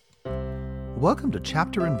Welcome to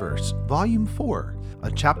Chapter and Verse, Volume 4,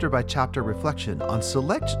 a chapter-by-chapter reflection on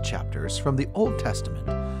select chapters from the Old Testament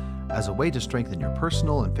as a way to strengthen your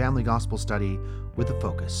personal and family gospel study with a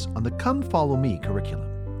focus on the Come Follow Me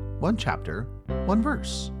curriculum. One chapter, one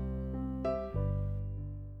verse.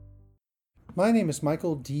 My name is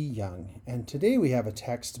Michael D. Young, and today we have a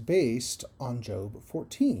text based on Job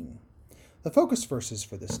 14. The focus verses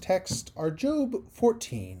for this text are Job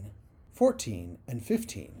 14, 14, and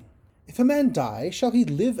 15. If a man die, shall he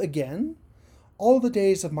live again? All the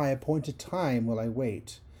days of my appointed time will I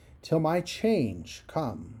wait, till my change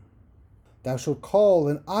come. Thou shalt call,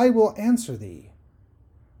 and I will answer thee.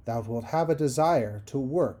 Thou wilt have a desire to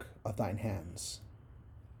work of thine hands.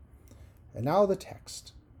 And now the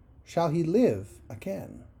text. Shall he live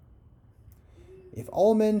again? If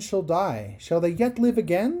all men shall die, shall they yet live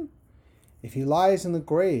again? If he lies in the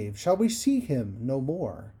grave, shall we see him no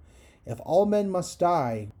more? If all men must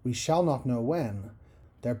die, we shall not know when.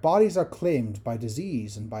 Their bodies are claimed by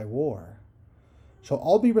disease and by war. Shall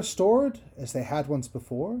all be restored as they had once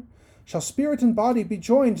before? Shall spirit and body be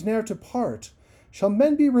joined ne'er to part? Shall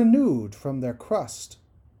men be renewed from their crust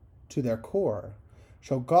to their core?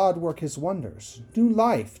 Shall God work his wonders, new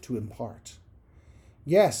life to impart?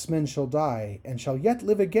 Yes, men shall die, and shall yet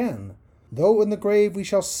live again. Though in the grave we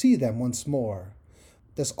shall see them once more.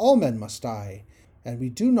 Thus all men must die, and we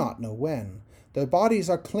do not know when. Their bodies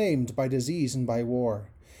are claimed by disease and by war.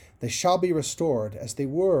 They shall be restored as they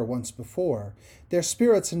were once before. Their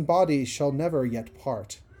spirits and bodies shall never yet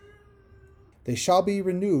part. They shall be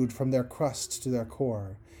renewed from their crust to their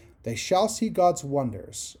core. They shall see God's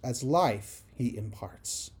wonders as life he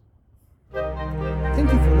imparts.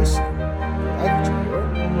 Thank you for listening. I'd like to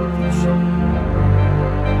hear your